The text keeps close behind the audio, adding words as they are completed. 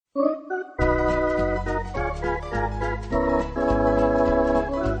Oh,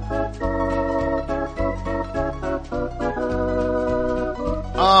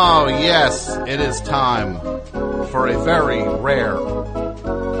 yes, it is time for a very rare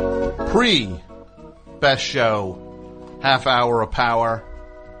pre-best show, half hour of power,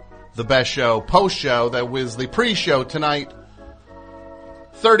 the best show, post-show, that was the pre-show tonight,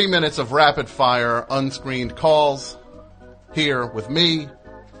 30 minutes of rapid-fire, unscreened calls, here with me,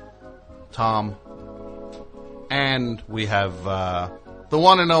 Tom, and we have the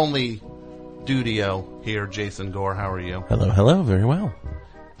one and only Dudio here, Jason Gore. How are you? Hello, very well.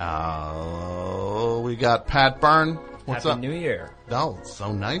 We got Pat Byrne. What's Happy up? New Year. Oh,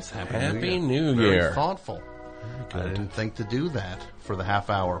 so nice. Happy New Very Year. thoughtful. I didn't think to do that for the half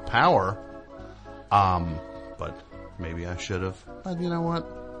hour power. But maybe I should have. But you know what?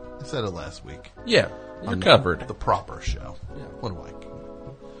 I said it last week. Yeah, you're On covered. The proper show. Yeah. What do I?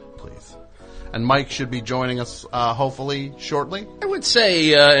 Please. And Mike should be joining us, hopefully, shortly. I would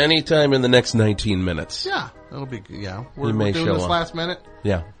say anytime in the next 19 minutes. Yeah. It'll be, yeah. He We're may doing show this up. last minute.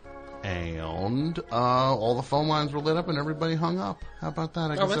 Yeah. And all the phone lines were lit up and everybody hung up. How about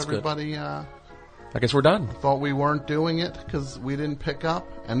that? I guess that's good. everybody I guess we're done. thought we weren't doing it because we didn't pick up.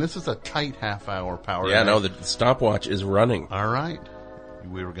 And this is a tight half hour power. Yeah, tonight. no, the stopwatch is running. All right.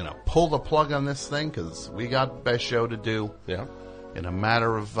 We were going to pull the plug on this thing because we got best show to do Yeah. in a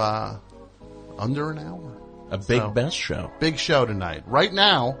matter of under an hour. A big So, best show. Big show tonight. Right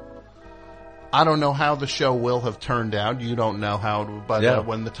now, I don't know how the show will have turned out. You don't know how, but Yeah.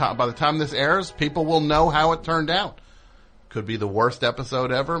 by the time this airs, people will know how it turned out. Could be the worst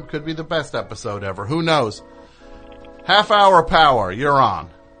episode ever. Could be the best episode ever. Who knows? Half hour power. You're on.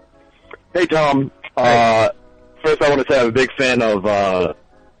 Hey, Tom. First, I want to say I'm a big fan of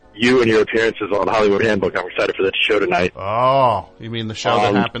you and your appearances on Hollywood Handbook. I'm excited for that show tonight. Oh, you mean the show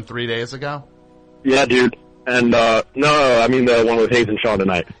that happened 3 days ago? Yeah, dude. And, no, I mean the one with Hayes and Sean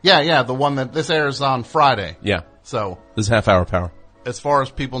tonight. Yeah, the one that this airs on Friday. Yeah. So, This is half hour power. as far as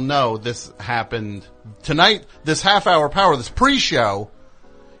people know, this happened tonight. This half hour power, this pre-show,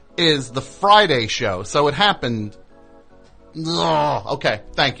 is the Friday show. So it happened. Oh, okay,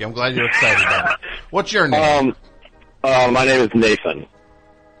 thank you. I'm glad you're excited about it. What's your name? My name is Nathan.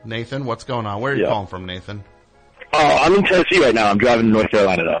 Nathan, what's going on? Where are you Yeah. calling from, Nathan? I'm in Tennessee right now. I'm driving to North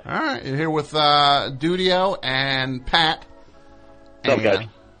Carolina, though. All right, you're here with Dudio and Pat. What's up, guys?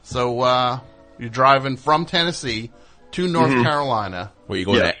 So you're driving from Tennessee to North Carolina. Where you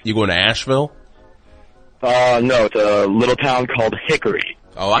going? Yeah. You going to Asheville? No, it's a little town called Hickory.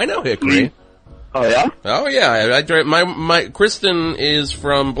 Oh, I know Hickory. Oh, yeah? Oh yeah, I drive. My Kristen is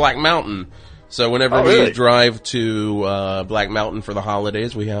from Black Mountain, so whenever Oh, we really? drive to Black Mountain for the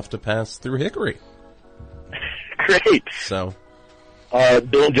holidays, we have to pass through Hickory. Great. So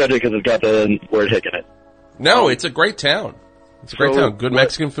Don't judge it because it's got the word hick in it. no, it's a great town. It's a great So town. Good what-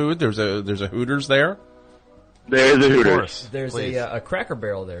 Mexican food. There's a Hooters there. There's a Of Hooters. course. There's Please. a Cracker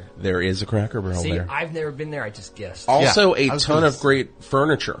Barrel there. There is a Cracker Barrel See, there. I've never been there. I just guessed. Also, Yeah, I a was ton gonna of great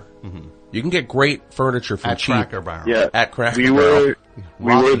furniture. Mm-hmm. You can get great furniture for At cheap. Cracker Barrel. Yeah. At Cracker we Barrel.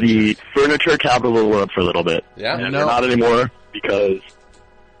 were the furniture capital of the world for a little bit. Yeah. And No. we're not anymore because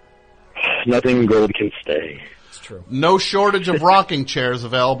nothing gold can stay. It's true. No shortage of rocking chairs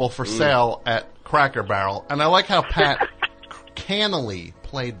available for sale at Cracker Barrel. And I like how Pat cannily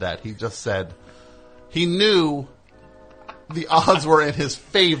played that. He just said he knew the odds were in his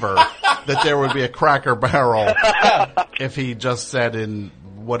favor that there would be a Cracker Barrel if he just said in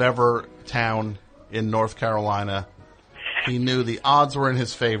whatever town in North Carolina. He knew the odds were in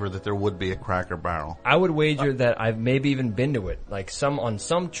his favor that there would be a Cracker Barrel. I would wager that I've maybe even been to it, like on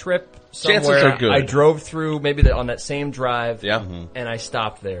some trip Chances somewhere. are good. I drove through maybe on that same drive, Yeah. and I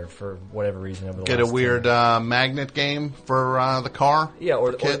stopped there for whatever reason. Over the Get a last weird magnet game for the car? yeah,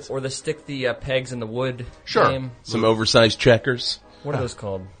 or for kids? or the stick the pegs in the wood Sure. game. Some oversized checkers. What are those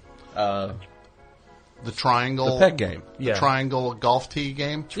called? The triangle. The peg game. Yeah. Triangle golf tee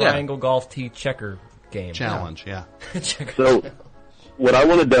game? Triangle golf tee checker game Challenge, yeah. Checker. So, what I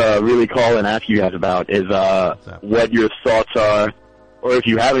wanted to really call and ask you guys about is what your thoughts are, or if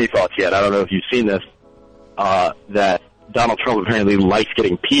you have any thoughts yet. I don't know if you've seen this, that Donald Trump apparently likes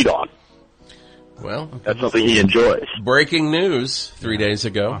getting peed on. Well, That's something he enjoys. breaking news 3 days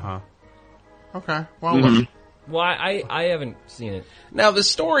ago. Uh-huh. Okay. Well, look, Well, I haven't seen it. Now, the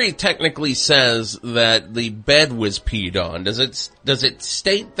story technically says that the bed was peed on. Does it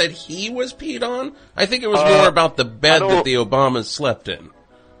state that he was peed on? I think it was more about the bed that the Obamas slept in.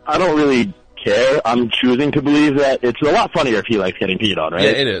 I don't really care. I'm choosing to believe that it's a lot funnier if he likes getting peed on, right? Yeah,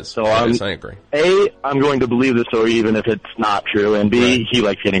 it is. So I agree. A, I'm going to believe the story even if it's not true, and B, he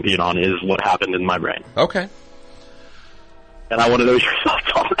likes getting peed on is what happened in my brain. Okay. And I want to know your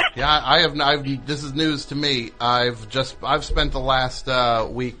thoughts on it. Yeah, this is news to me. I've spent the last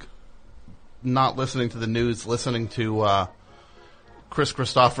week not listening to the news, listening to Chris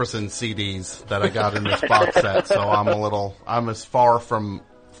Christopherson CDs that I got in this box set. So I'm as far from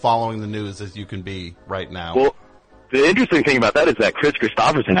following the news as you can be right now. Well, the interesting thing about that is that Chris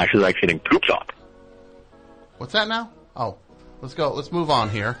Christopherson actually likes getting poop talk. What's that now? Oh, let's go. Let's move on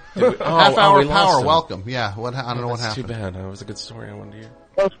here. We Half Hour lost Power, him. welcome. Yeah, I don't know what That's happened. too bad. That was a good story I wanted to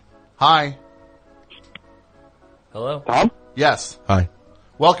hear. Hi. Hello? Tom? Yes. Hi.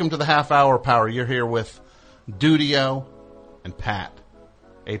 Welcome to the Half Hour Power. You're here with Dudio and Pat.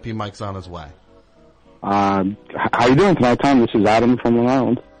 AP Mike's on his way. How you doing tonight, Tom? This is Adam from Long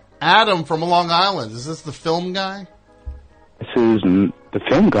Island. Adam from Long Island. Is this the film guy? This is the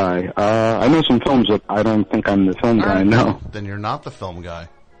film guy. I know some films, but I don't think I'm the film guy, no. Then you're not the film guy.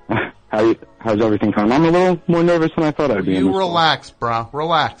 How's everything going? I'm a little more nervous than I thought I'd be. You relax, bro.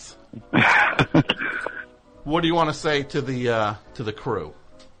 Relax. What do you want to say to the crew?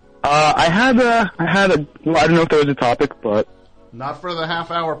 I had a, well, I don't know if there was a topic, but Not for the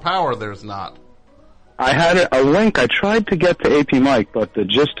Half Hour Power, there's not. I had a link. I tried to get to AP Mike, but the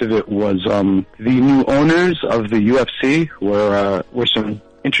gist of it was the new owners of the UFC were some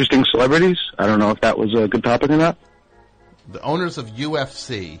interesting celebrities. I don't know if that was a good topic or not. The owners of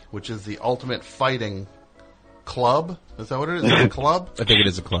UFC, which is the Ultimate Fighting Club. Is that what it is? Is it a club? I think it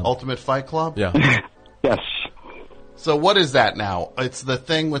is a club. Ultimate Fight Club? Yeah. Yes. So what is that now? It's the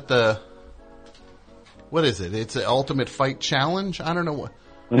thing with the... What is it? It's an Ultimate Fight Challenge? I don't know what...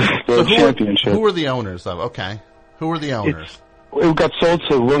 The championship. Who are the owners of? Okay. Who are the owners? It got sold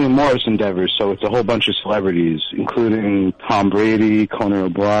to William Morris Endeavors, so it's a whole bunch of celebrities, including Tom Brady, Conan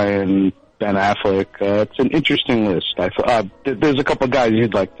O'Brien, Ben Affleck. It's an interesting list. There's a couple of guys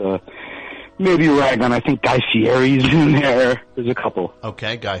you'd like to maybe rag on. I think Guy Fieri's in there. There's a couple.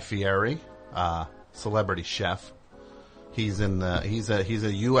 Okay, Guy Fieri, celebrity chef. He's a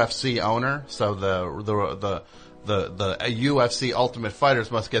UFC owner, so the UFC Ultimate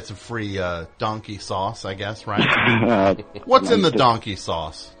Fighters must get some free donkey sauce, I guess, right? What's in the donkey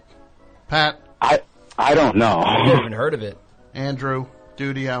sauce? Pat? I don't know. I've never even heard of it. Andrew?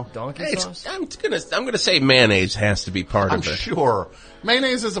 Dudio? Donkey sauce? I'm gonna say mayonnaise has to be part I'm of it. sure.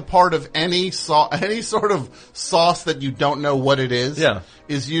 Mayonnaise is a part of any sort of sauce that you don't know what it is. Yeah.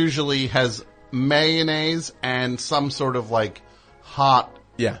 Is usually has mayonnaise and some sort of like hot,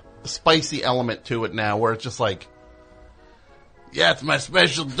 Yeah. spicy element to it now, where it's just like, yeah, it's my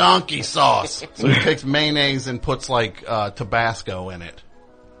special donkey sauce. So he takes mayonnaise and puts like Tabasco in it.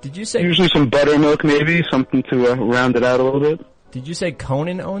 Did you say Usually some buttermilk, maybe, something to round it out a little bit. Did you say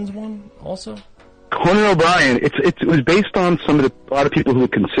Conan owns one also? Conan O'Brien, it was based on a lot of people who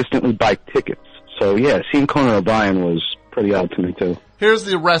would consistently buy tickets. So yeah, seeing Conan O'Brien was pretty odd to me too. Here's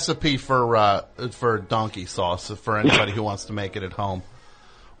the recipe for donkey sauce for anybody who wants to make it at home.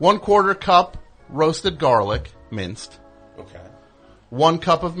 1/4 cup roasted garlic, minced. Okay. 1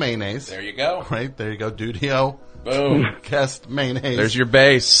 cup of mayonnaise. There you go. Right, there you go. Dudio. Boom. Guessed mayonnaise. There's your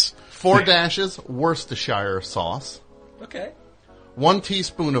base. 4 dashes Worcestershire sauce. Okay. 1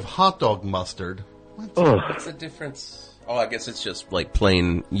 teaspoon of hot dog mustard. Ugh. What's the difference? Oh, I guess it's just like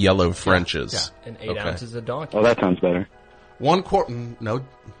plain yellow Frenches. Yeah. And 8 Okay. ounces of donkey. Oh, that sounds better. 1/4. No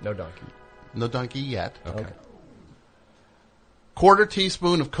No donkey. yet. Okay. 1/4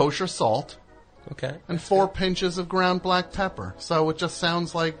 teaspoon of kosher salt. Okay. And 4 pinches of ground black pepper. So it just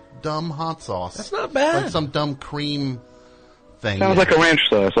sounds like dumb hot sauce. That's not bad. Like some dumb cream thing. Sounds like a ranch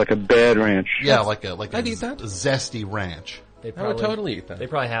sauce, like a bad ranch. Yeah, like a I'd eat that. zesty ranch. They I would totally eat that. They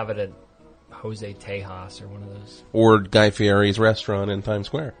probably have it at Jose Tejas or one of those. Or Guy Fieri's restaurant in Times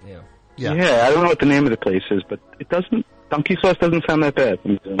Square. Yeah. Yeah. I don't know what the name of the place is, but donkey sauce doesn't sound that bad.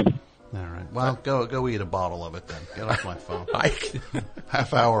 All right. Well, go eat a bottle of it then. Get off my phone. I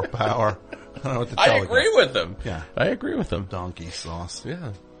Half hour power. I don't know what to tell you. agree with them. Yeah. I agree with them. Donkey sauce.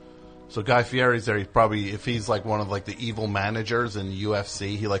 Yeah. So Guy Fieri's there. He's probably, if he's like one of like the evil managers in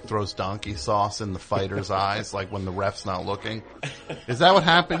UFC, he like throws donkey sauce in the fighter's eyes, like when the ref's not looking. Is that what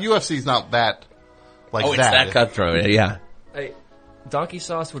happened? UFC's not that like Oh, it's that cutthroat. Yeah. Hey, donkey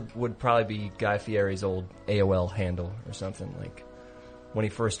sauce would probably be Guy Fieri's old AOL handle or something, like when he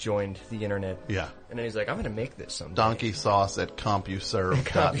first joined the internet. Yeah. And then he's like, I'm going to make this someday. Donkey sauce at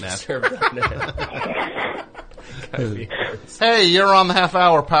CompuServe.net. Hey, you're on the Half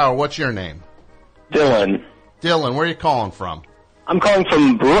Hour Power. What's your name? Dylan, Dylan, where are you calling from? I'm calling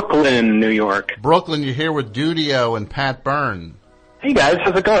from Brooklyn, New York. Brooklyn, you're here with Dudio and Pat Byrne. Hey guys,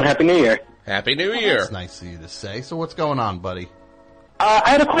 how's it going? Happy New Year. Happy New Year. That's nice of you to say. So what's going on, buddy? I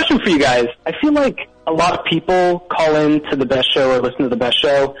had a question for you guys. I feel like a lot of people call in to the best show or listen to the best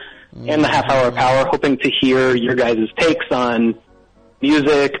show and the half hour of power hoping to hear your guys' takes on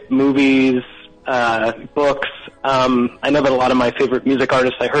music, movies, books. I know that a lot of my favorite music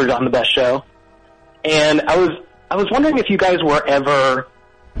artists I heard on the best show. And I was wondering if you guys were ever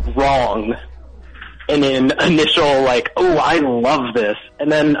wrong in an initial, like, oh, I love this. And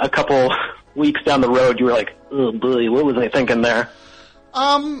then a couple weeks down the road, you were like, oh, boy, what was I thinking there?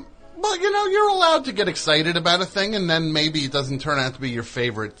 Well, you're allowed to get excited about a thing, and then maybe it doesn't turn out to be your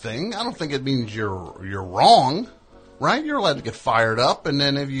favorite thing. I don't think it means you're wrong, right? You're allowed to get fired up, and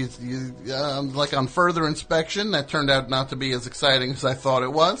then if you like on further inspection, that turned out not to be as exciting as I thought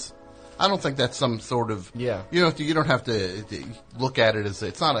it was. I don't think that's some sort of You don't have to look at it as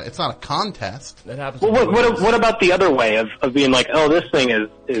it's not a contest. That happens. Well, what about the other way of being like, oh, this thing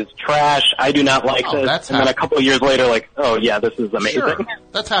is trash. I do not like this. And then a couple of years later, like, oh yeah, this is amazing. Sure.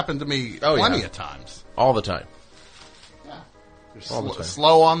 That's happened to me plenty of times. All the time. Yeah.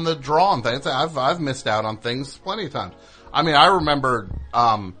 Slow on the draw on things. I've missed out on things plenty of times. I mean, I remember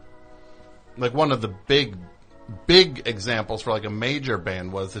like one of the big examples for like a major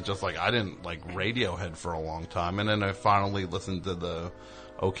band was that just like I didn't like Radiohead for a long time, and then I finally listened to the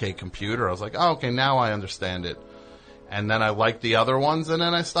OK Computer. I was like, oh, okay, now I understand it. And then I liked the other ones, and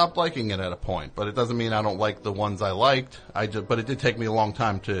then I stopped liking it at a point. But it doesn't mean I don't like the ones I liked. But it did take me a long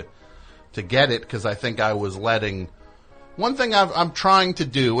time to get it, because I think I was letting. One thing I'm trying to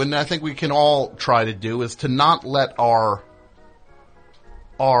do, and I think we can all try to do, is to not let our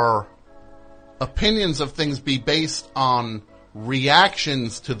opinions of things be based on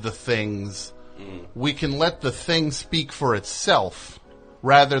reactions to the things. We can let the thing speak for itself,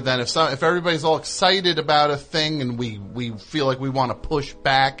 rather than if everybody's all excited about a thing and we feel like we want to push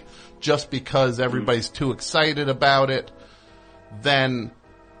back just because everybody's too excited about it, then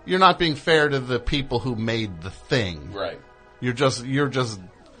you're not being fair to the people who made the thing. Right. You're just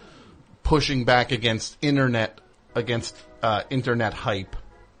pushing back against internet hype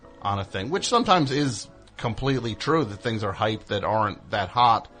on a thing, which sometimes is completely true, that things are hype that aren't that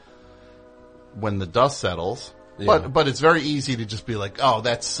hot when the dust settles. Yeah. But it's very easy to just be like, oh,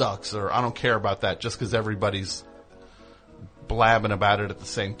 that sucks, or I don't care about that, just because everybody's blabbing about it at the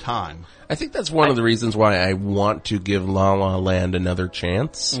same time. I think that's one of the reasons why I want to give La La Land another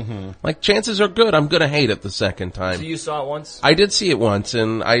chance. Mm-hmm. Like, chances are good I'm going to hate it the second time. So you saw it once? I did see it once,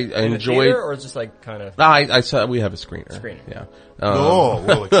 and I in enjoyed. The theater, or just like kind of? I saw. We have a screener. Yeah.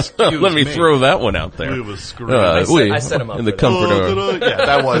 Well, excuse let me throw that one out there. We have a screener. I set him up in the comfort of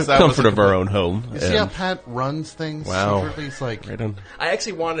that was of our own home. You see how Pat runs things? Wow. Secretly? It's like right on. I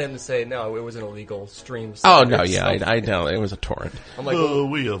actually wanted him to say no, it was an illegal stream. Oh no, yeah, I know it was a torrent. I'm like,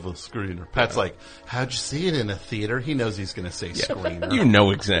 we have a screener. Pat's like, how'd you see it in a theater? He knows he's going to say screener. You know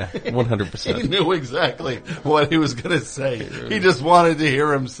exactly, 100%. He knew exactly what he was going to say. He just wanted to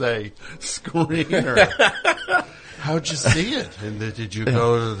hear him say screener. How'd you see it? And did you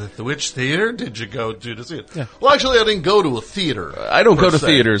go to which theater did you go to see it? Yeah. Well, actually, I didn't go to a theater. I don't go to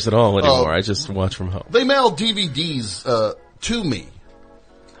theaters at all anymore. I just watch from home. They mail DVDs to me.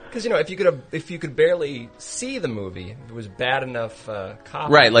 Because if you could barely see the movie, if it was bad enough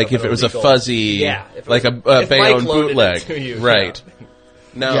copy, right? Like if it was a fuzzy, like a Bayonne bootleg, right? Yeah.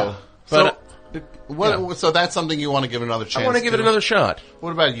 No, yeah. But. So that's something you want to give another chance. I want to give it another shot.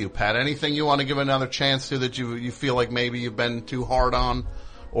 What about you, Pat? Anything you want to give another chance to that you feel like maybe you've been too hard on,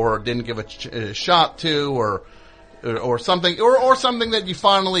 or didn't give a shot to, or something, or something that you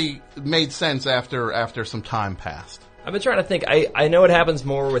finally made sense after some time passed? I've been trying to think. I know it happens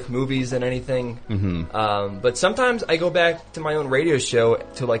more with movies than anything, but sometimes I go back to my own radio show,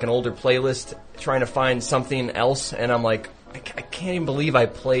 to like an older playlist, trying to find something else, and I'm like, I can't even believe I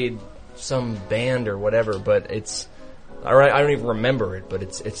played some band or whatever, but it's all right. I don't even remember it, but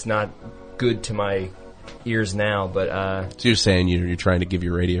it's not good to my ears now. But so you're saying you're trying to give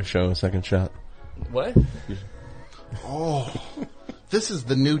your radio show a second shot? What? Oh, this is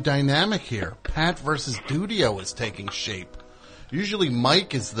the new dynamic here. Pat versus Dudio is taking shape. Usually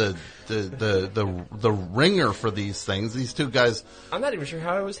Mike is the ringer for these things. These two guys. I'm not even sure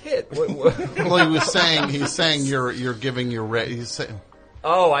how I was hit. Well, he's saying you're giving your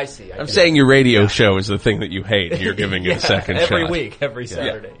Oh, I see. I'm saying your radio show is the thing that you hate, and you're giving it a second shot. Every week, every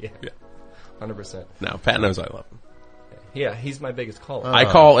Saturday. Yeah. 100%. No, Pat knows I love him. Yeah, he's my biggest caller. I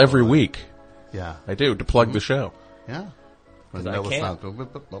call every week. Yeah. I do, to plug the show. Yeah. 'Cause I No, it's can't. not.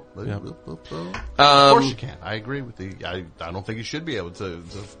 Of course you can. I agree with you. I don't think you should be able to.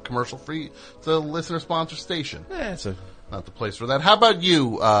 It's a commercial free. It's a listener sponsored station. It's a Not the place for that. How about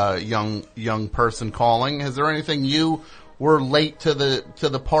you, young person calling? Is there anything you were late to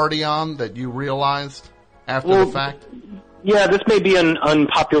the party on that you realized after the fact? Yeah, this may be an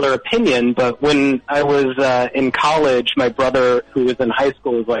unpopular opinion, but when I was in college, my brother, who was in high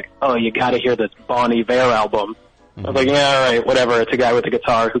school, was like, "Oh, you got to hear this Bon Iver album." I was like, "Yeah, all right, whatever. It's a guy with a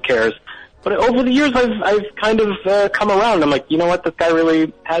guitar. Who cares?" But over the years, I've kind of come around. I'm like, you know what? This guy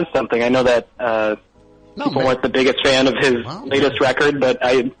really has something. I know that people weren't the biggest fan of his latest record, but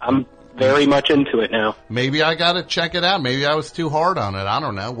I'm very much into it now. Maybe I got to check it out. Maybe I was too hard on it. I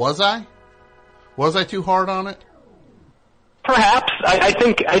don't know. Was I? Was I too hard on it? Perhaps. I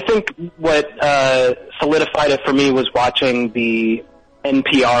think what solidified it for me was watching the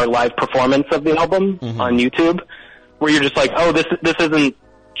NPR live performance of the album on YouTube, where you're just like, oh, this isn't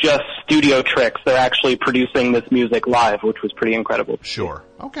just studio tricks. They're actually producing this music live, which was pretty incredible. Sure.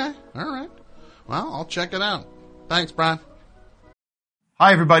 Okay. All right. Well, I'll check it out. Thanks, Brian.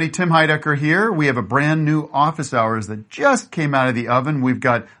 Hi, everybody. Tim Heidecker here. We have a brand new Office Hours that just came out of the oven. We've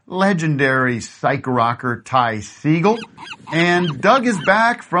got legendary psych rocker Ty Segall. And Doug is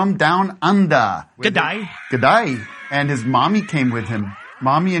back from down under. G'day. G'day. And his mommy came with him.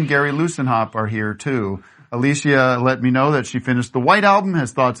 Mommy and Gary Lusenhop are here, too. Alicia let me know that she finished the White Album,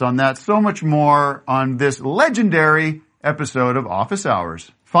 has thoughts on that. So much more on this legendary episode of Office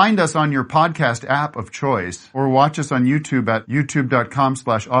Hours. Find us on your podcast app of choice or watch us on YouTube at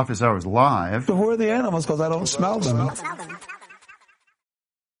youtube.com/officehours-live. So who are the animals? Because I don't smell them.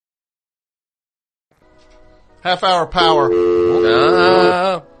 Half hour power.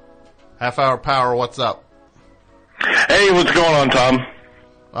 Half hour power. What's up? Hey, what's going on, Tom?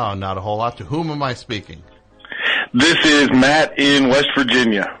 Oh, not a whole lot. To whom am I speaking? This is Matt in West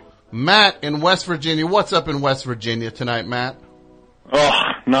Virginia. Matt in West Virginia. What's up in West Virginia tonight, Matt? Oh,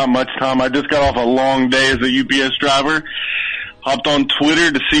 not much, Tom. I just got off a long day as a UPS driver. Hopped on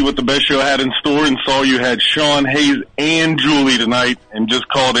Twitter to see what the best show had in store and saw you had Sean Hayes and Julie tonight and just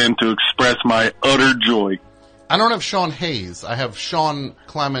called in to express my utter joy. I don't have Sean Hayes. I have Sean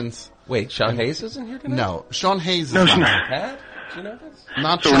Clemens. Wait, Sean Hayes isn't here tonight? No, Sean Hayes is No, not. Pat? Do you know this?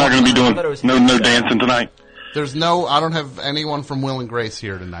 Not So we're not going to be doing no dancing tonight. There's no, I don't have anyone from Will and Grace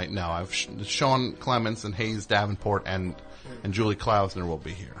here tonight. No, I've Sean Clemens and Hayes Davenport and Julie Klausner will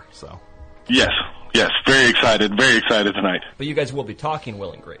be here. So Yes, very excited tonight. But you guys will be talking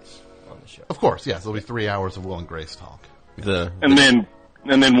Will and Grace on the show. of course, yes, there'll be 3 hours of Will and Grace talk. And then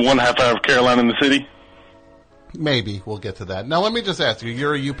 1.5 hour of Carolina in the City. Maybe we'll get to that. Now let me just ask you: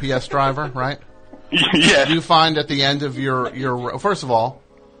 you're a UPS driver, right? Yes. Do you find at the end of your first of all,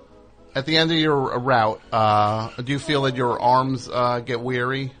 at the end of your route, do you feel that your arms get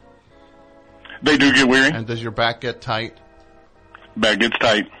weary? They do get weary. And does your back get tight? Back gets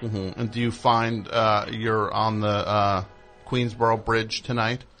tight. Mm-hmm. And do you find you're on the Queensboro Bridge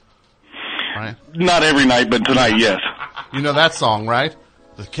tonight? Right? Not every night, but tonight, yes. You know that song, right?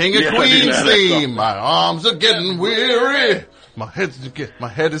 The King of Yes, I do Queens know that theme. song. My arms are getting weary. My hands are getting my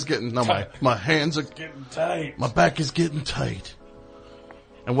hands are getting tight. My back is getting tight.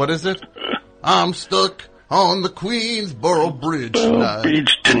 And what is it? I'm stuck on the Queensboro Bridge tonight.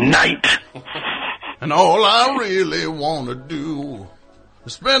 Bridge tonight. And all I really want to do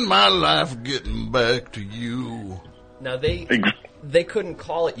is spend my life getting back to you. Now they couldn't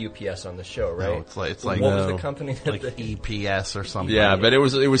call it UPS on the show, right? No, it's like what was the company? Like EPS or something. Yeah, but it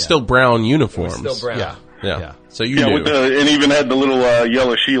was still brown uniforms. It was still brown. Yeah. So you knew. And even had the little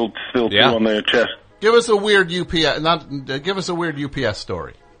yellow shield still too on their chest. Give us a weird UPS. Give us a weird UPS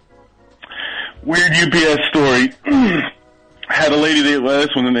story. Weird UPS story. Had a lady this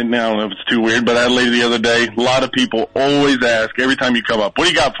one, I don't know if it's too weird, but I had a lady the other day. A lot of people always ask every time you come up, "What do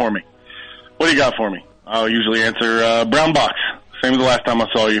you got for me? What do you got for me?" I'll usually answer brown box. Same as the last time I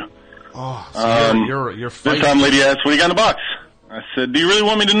saw you. Oh, so you're this time, lady asked, "What do you got in the box?" I said, "Do you really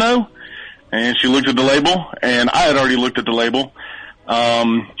want me to know?" And she looked at the label, and I had already looked at the label.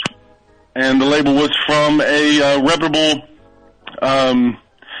 And the label was from a reputable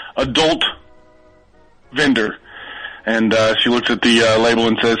adult vendor. And she looks at the label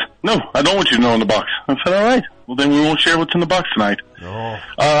and says, "No, I don't want you to know in the box." I said, "All right. Well, then we won't share what's in the box tonight." Oh.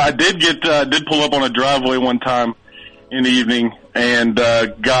 I did pull up on a driveway one time in the evening and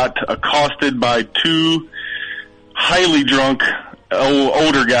got accosted by two highly drunk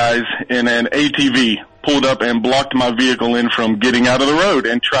older guys in an ATV. Pulled up and blocked my vehicle in from getting out of the road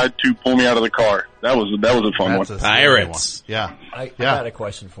and tried to pull me out of the car. That was a fun one. Pirates. Yeah. I got a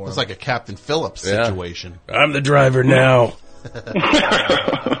question for him. It's like a Captain Phillips situation. I'm the driver now.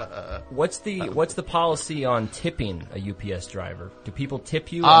 What's the policy on tipping a UPS driver? Do people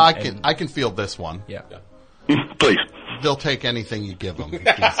tip you? I can field this one. Yeah. Please. They'll take anything you give them.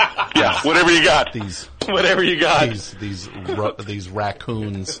 Yeah, whatever you got. Whatever you got. These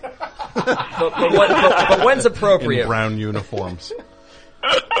raccoons but when's appropriate? in brown uniforms.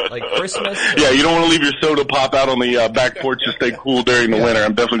 Like Christmas? Yeah, you don't want to leave your soda pop out on the back porch to stay cool during the winter.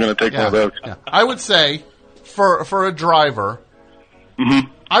 I'm definitely going to take one of those. Yeah. I would say for a driver,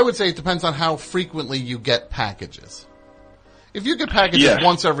 I would say it depends on how frequently you get packages. If you get packages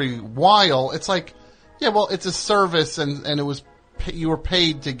once every while, it's like, yeah, well, it's a service and it was you were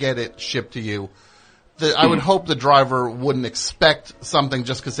paid to get it shipped to you. I would hope the driver wouldn't expect something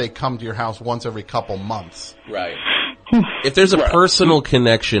just because they come to your house once every couple months. Right. If there's a personal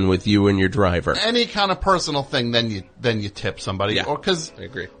connection with you and your driver, any kind of personal thing, then you tip somebody. Yeah, or because I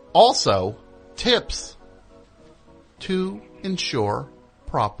agree. Also, tips to ensure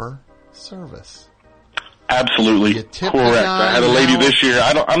proper service. Absolutely correct. I had a lady this year.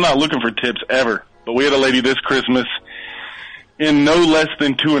 I'm not looking for tips ever, but we had a lady this Christmas. In no less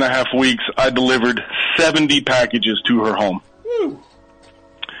than 2.5 weeks, I delivered 70 packages to her home. Woo.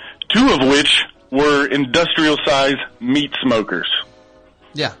 2 of which were industrial-sized meat smokers.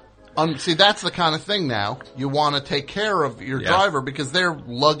 Yeah. See, that's the kind of thing now. You want to take care of your driver because they're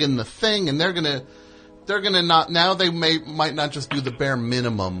lugging the thing and they're gonna not, now they might not just do the bare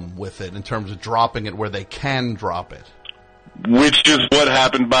minimum with it in terms of dropping it where they can drop it. Which is what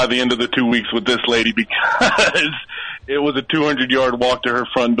happened by the end of the 2 weeks with this lady, because it was a 200-yard walk to her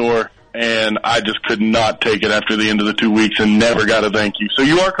front door, and I just could not take it after the end of the 2 weeks and never got a thank you. So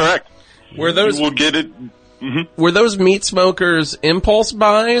you are correct. Were those? You will get it. Were those meat smokers impulse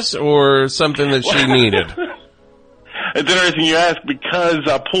buys or something that she needed? It's interesting you ask, because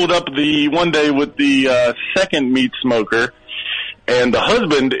I pulled up one day with the second meat smoker, and the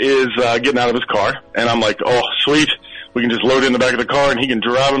husband is getting out of his car, and I'm like, oh, sweet. We can just load it in the back of the car, and he can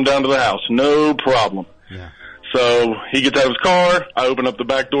drive him down to the house. No problem. Yeah. So he gets out of his car. I open up the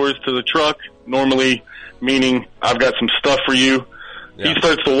back doors to the truck, normally meaning I've got some stuff for you. Yeah. He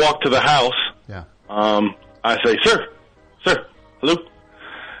starts to walk to the house. Yeah. I say, sir, hello?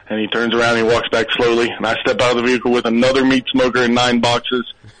 And he turns around and he walks back slowly, and I step out of the vehicle with another meat smoker and 9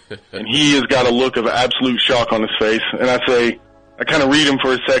 boxes, and he has got a look of absolute shock on his face. And I kind of read him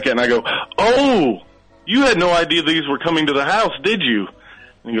for a second, and I go, oh, you had no idea these were coming to the house, did you?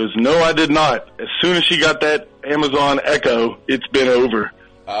 And he goes, no, I did not. As soon as she got that Amazon Echo, it's been over.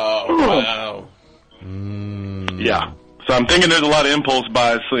 Oh, wow. Yeah. So I'm thinking there's a lot of impulse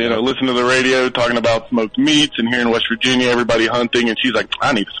buys. So, listen to the radio talking about smoked meats, and here in West Virginia, everybody hunting, and she's like,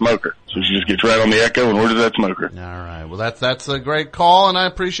 I need a smoker. So she just gets right on the Echo and orders that smoker. All right. Well, that's a great call, and I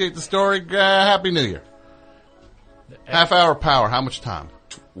appreciate the story. Happy New Year. Half hour power. How much time?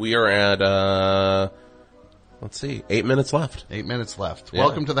 We are at, let's see, 8 minutes left. 8 minutes left. Yeah.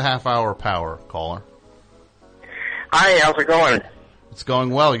 Welcome to the half hour power, caller. Hi, how's it going? It's going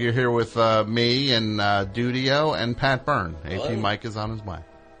well. You're here with me and Dudio and Pat Byrne. AP Mike is on his way.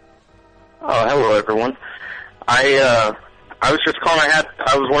 Oh, hello everyone. I was just calling. I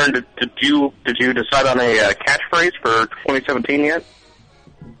was wondering, did you decide on a catchphrase for 2017 yet?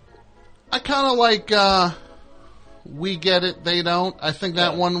 I kind of like we get it, they don't. I think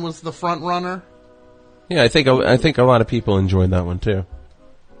that one was the front runner. Yeah, I think a lot of people enjoyed that one too.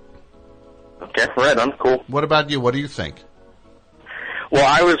 Okay, right on, cool. What about you? What do you think? Well,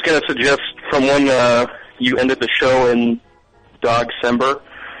 I was going to suggest from when you ended the show in Dog-Cember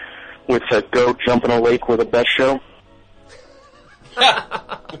with Go Jump in a Lake with a Best Show.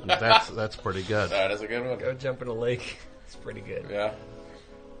 That's pretty good. That is a good one. Go Jump in a Lake. It's pretty good. Yeah.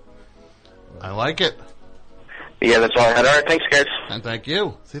 I like it. Yeah, that's all I had. All right, thanks, guys. And thank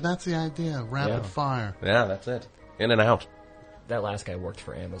you. See, that's the idea. Rapid fire. Yeah, that's it. In and out. That last guy worked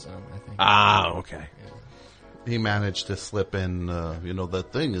for Amazon, I think. Ah, okay. Yeah. He managed to slip in, the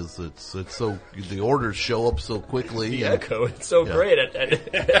thing is, it's so, the orders show up so quickly. The Echo, it's so great at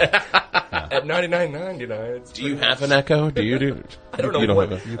 $99.99. Do you have an Echo? Do you do? I don't know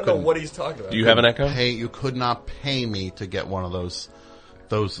what he's talking about. Do you have an Echo? You could not pay me to get one of those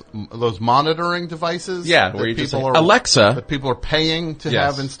monitoring devices. Yeah, where you just say, Alexa, that people are paying to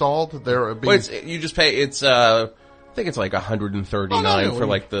have installed. You just pay. It's I think it's like $139 for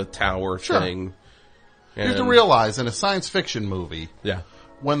like the tower thing. You have to realize in a science fiction movie,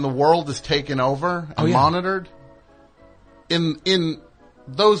 when the world is taken over and monitored, in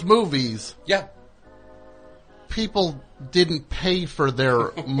those movies, people didn't pay for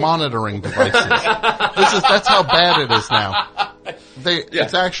their monitoring devices. That's how bad it is now.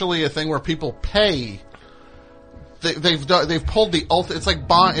 It's actually a thing where people pay they've pulled the ultimate. It's like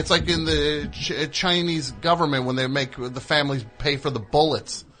bond. It's like in the Chinese government when they make the families pay for the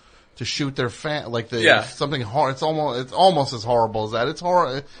bullets to shoot their something hard. It's almost as horrible as that. It's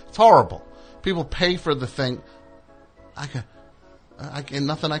horrible. People pay for the thing.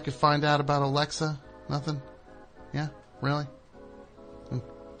 Nothing I could find out about Alexa. Nothing. Yeah, really.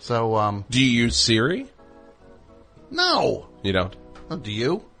 So, do you use Siri? No, you don't. Oh, do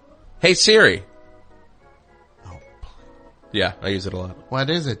you? Hey Siri. Oh, yeah, I use it a lot. What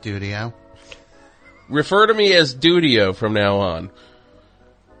is it, Dudio? Refer to me as Dudio from now on.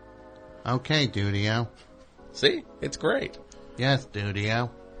 Okay, Dudio. See? It's great. Yes, Dudio.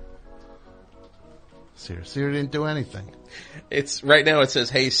 Siri didn't do anything. It's right now it says,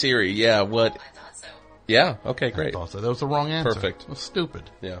 hey Siri, yeah, what? I thought so. Yeah, okay, great. I thought so. That was the wrong answer. Perfect. It was stupid.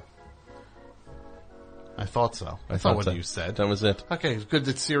 Yeah. I thought so. That's thought not what so. you said. That was it. Okay, it's good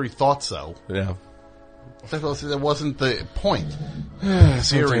that Siri thought so. Yeah. That wasn't the point.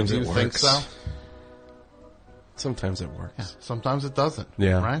 Siri, do you think so? Sometimes it works. Yeah, sometimes it doesn't.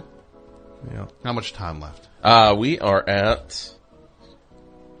 Yeah. Right? Yeah. How much time left? We are at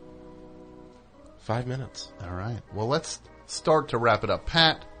 5 minutes. All right. Well, let's start to wrap it up.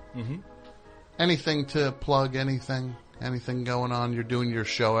 Pat, anything to plug? Anything going on? You're doing your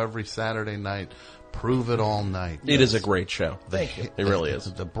show every Saturday night. Prove It All Night. It is a great show. Thank you. It really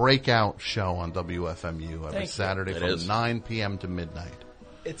is. The breakout show on WFMU every Saturday from 9 p.m. to midnight.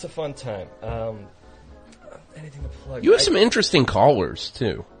 It's a fun time. Anything to plug? You have some interesting callers,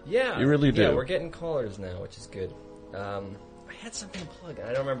 too. Yeah. You really do. Yeah, we're getting callers now, which is good. I had something to plug, and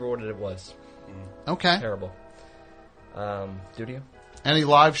I don't remember what it was. Okay. Terrible. Studio? Any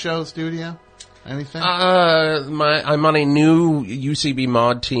live shows, Studio? Anything? I'm on a new UCB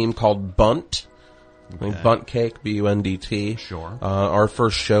mod team called Bunt. Okay. Bunt Cake, BUNDT. Sure. Our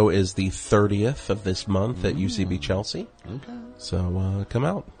first show is the 30th of this month at UCB Chelsea. Okay. So come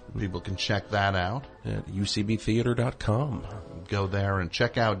out. People can check that out at ucbtheater.com. Go there and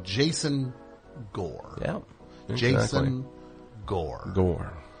check out Jason Gore. Yeah. Exactly. Jason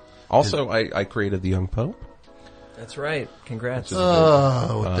Gore. Also, I created the Young Pope. That's right. Congrats.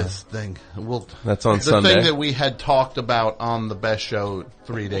 This thing. That's on the Sunday. The thing that we had talked about on the Best Show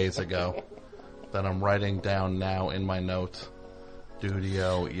 3 days ago that I'm writing down now in my notes.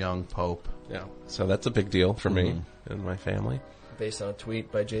 Studio Young Pope. Yeah. So that's a big deal for me and my family. Based on a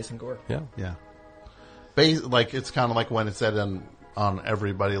tweet by Jason Gore. Yeah. Yeah. It's kind of like when it said on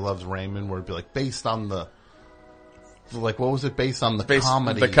Everybody Loves Raymond, where it'd be like based on the, like, what was it? Based on the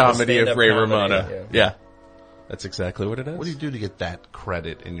comedy. The comedy of Ray Romano. Yeah. Yeah. That's exactly what it is. What do you do to get that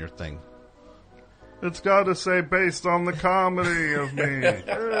credit in your thing? It's got to say based on the comedy of me.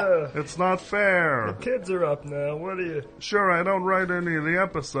 It's not fair. The kids are up now. What do you... Sure, I don't write any of the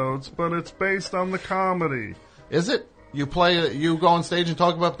episodes, but it's based on the comedy. Is it? You go on stage and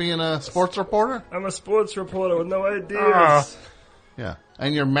talk about being a sports reporter? I'm a sports reporter with no ideas. Yeah.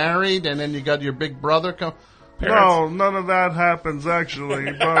 And you're married, and then you got your big brother come. No, none of that happens,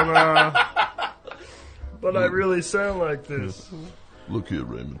 actually, but But I really sound like this. Look here,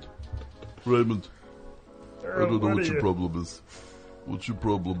 Raymond. Raymond, I don't know what your problem is. What's your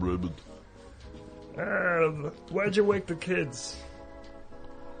problem, Raymond? Why'd you wake the kids?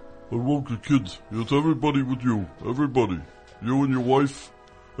 I woke the kids. It's everybody with you. Everybody. You and your wife.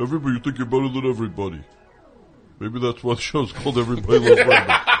 Everybody. You think you're better than everybody. Maybe that's why the show's called Everybody Loves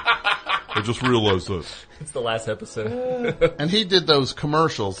Raymond. I just realized that. It's the last episode. And he did those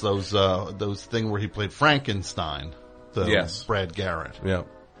commercials, those thing where he played Frankenstein. Yes. Brad Garrett. Yeah.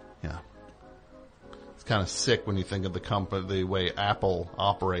 Yeah. It's kind of sick when you think of the way Apple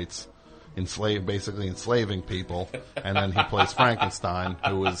operates, basically enslaving people, and then he plays Frankenstein,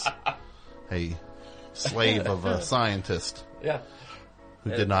 who is a slave of a scientist. Yeah. Who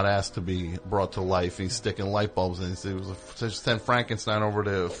did not ask to be brought to life. He's sticking light bulbs in. He was to send Frankenstein over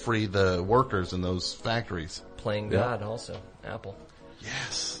to free the workers in those factories. Playing God also. Apple.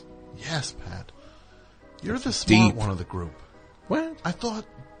 Yes. Yes, Pat. You're the smart one of the group. What? I thought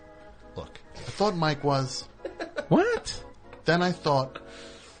Mike was. What? Then I thought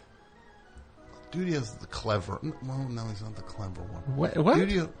Dudio's the clever. Well, no, he's not the clever one. What?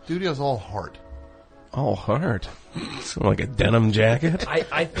 Dudio's all heart. All heart? So like a denim jacket?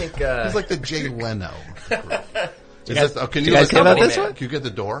 I think... He's like the Jay Leno. Can you guys hear that this way? Can you get the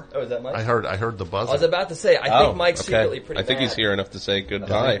door? Oh, is that Mike? I heard the buzzer. I was about to say, I think Mike's secretly pretty I think bad. he's here enough to say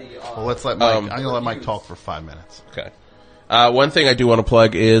goodbye. Well, let's let Mike. I'm going to let Mike talk for 5 minutes. Okay. One thing I do want to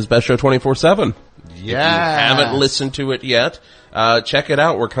plug is Best Show 24/7. Yeah. If you haven't listened to it yet, check it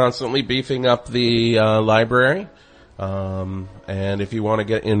out. We're constantly beefing up the library. And if you want to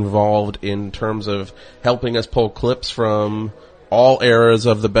get involved in terms of helping us pull clips from all eras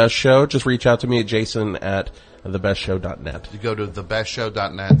of The Best Show, just reach out to me at jason@thebestshow.net. You go to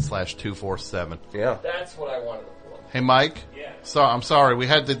thebestshow.net/247. Yeah. That's what I wanted to pull. Hey, Mike? Yeah. So I'm sorry. We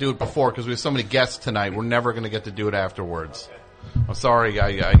had to do it before because we have so many guests tonight. We're never going to get to do it afterwards. Okay. I'm sorry.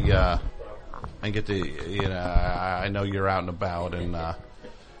 I get to, I know you're out and about, and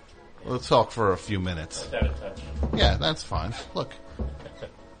let's talk for a few minutes. Yeah, that's fine. Look.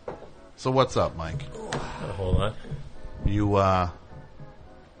 So what's up, Mike? Hold on. You,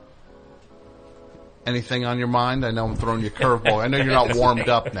 anything on your mind? I know I'm throwing you a curveball. I know you're not warmed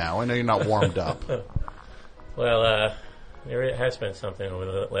up now. Well, there has been something over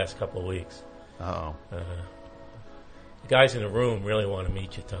the last couple of weeks. Uh-oh. The guys in the room really want to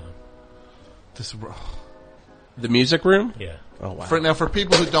meet you, Tom. The music room? Yeah. Oh, wow. For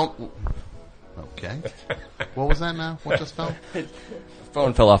people who don't... Okay. What was that now? What just fell?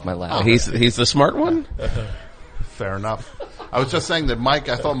 Phone fell off my lap. Oh, he's the smart one? Fair enough. I was just saying that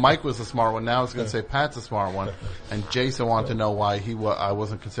I thought Mike was the smart one. Now I was going to say Pat's the smart one. And Jason wanted to know why I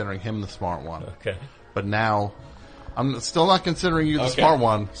wasn't considering him the smart one. Okay. But now, I'm still not considering you the smart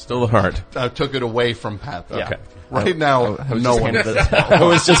one. Still the heart. I took it away from Pat, though. Yeah. Right now, no one. I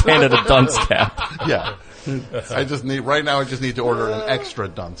was just handed a dunce cap. Yeah. I just need to order an extra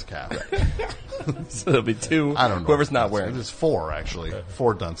dunce cap. So there'll be two. I don't know. Whoever's not wearing. There's 4, actually.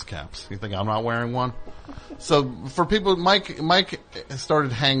 4 dunce caps. You think I'm not wearing one? So for people, Mike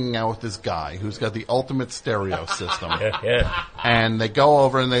started hanging out with this guy who's got the ultimate stereo system. Yeah. And they go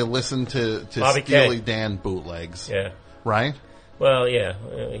over and they listen to Bobby Steely K. Dan bootlegs. Yeah. Right? Well, yeah.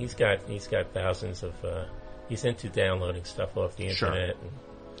 He's got thousands of. He's into downloading stuff off the internet.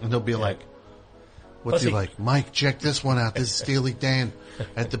 And they'll be like, what's he like? Mike, check this one out. This is Steely Dan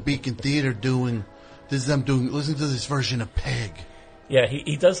at the Beacon Theater doing. Listen to this version of Peg. Yeah,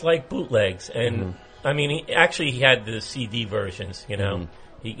 he does like bootlegs, and I mean, he had the CD versions. You know,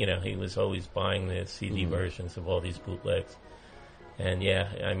 he was always buying the CD versions of all these bootlegs, and yeah,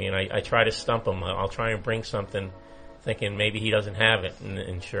 I mean, I try to stump him. I'll try and bring something, thinking maybe he doesn't have it,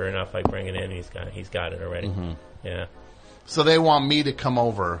 and sure enough, I bring it in. He's got it already. Yeah. So they want me to come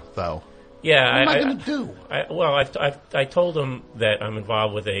over, though. Yeah, what am I going to do? I told him that I'm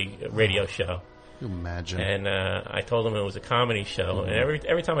involved with a radio show. You imagine. And I told them it was a comedy show. And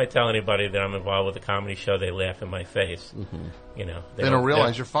every time I tell anybody that I'm involved with a comedy show, they laugh in my face. You know, they don't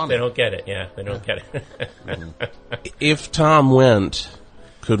realize you're funny. They don't get it. Yeah, they don't get it. If Tom went,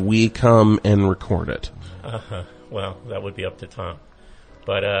 could we come and record it? Well, that would be up to Tom.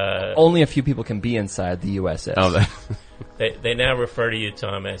 But only a few people can be inside the USS. Oh, they now refer to you,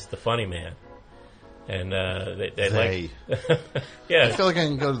 Tom, as the funny man. And they like, yeah. I feel like I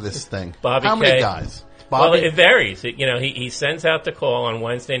can go to this thing. Bobby How K. many guys? Bobby? Well, it varies. He sends out the call on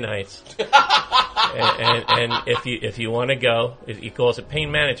Wednesday nights, and if you want to go, he calls it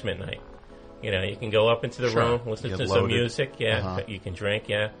pain management night. You know, you can go up into the room, listen to some music. Yeah, you can drink.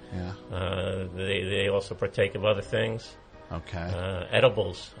 Yeah. They also partake of other things. Okay.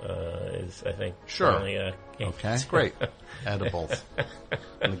 Edibles is, I think, sure. Only, okay, great. Edibles. I'm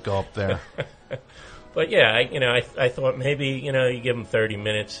gonna go up there. But yeah, I thought maybe you give them 30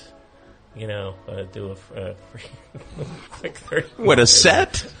 minutes. Do a free quick 30. What, a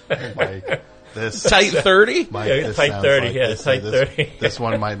set? Mike, this tight 30? Mike, yeah, tight 30. Like yeah, tight 30. This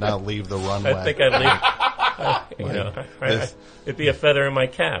one might not leave the runway. I think I'd leave. It'd be a feather in my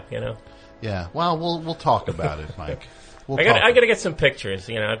cap. Yeah. Well, we'll talk about it, Mike. I got to get some pictures.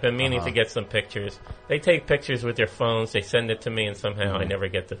 I've been meaning to get some pictures. They take pictures with their phones. They send it to me, and somehow I never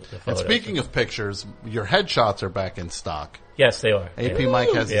get the photos. And speaking of pictures, your headshots are back in stock. Yes, they are. AP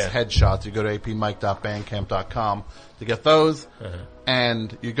Mike has his headshots. You go to apmike.bandcamp.com to get those.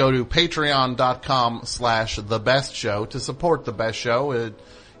 And you go to patreon.com/thebestshow to support The Best Show.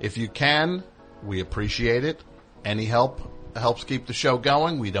 If you can, we appreciate it. Any help helps keep the show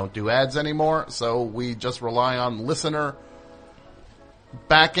going. We don't do ads anymore, so we just rely on listener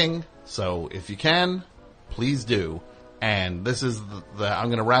backing. So if you can, please do. And this is I'm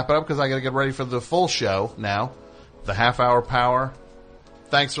going to wrap it up because I got to get ready for the full show now. The half-hour power.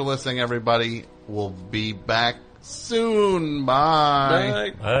 Thanks for listening, everybody. We'll be back soon.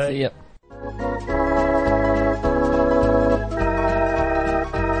 Bye. Bye. See ya.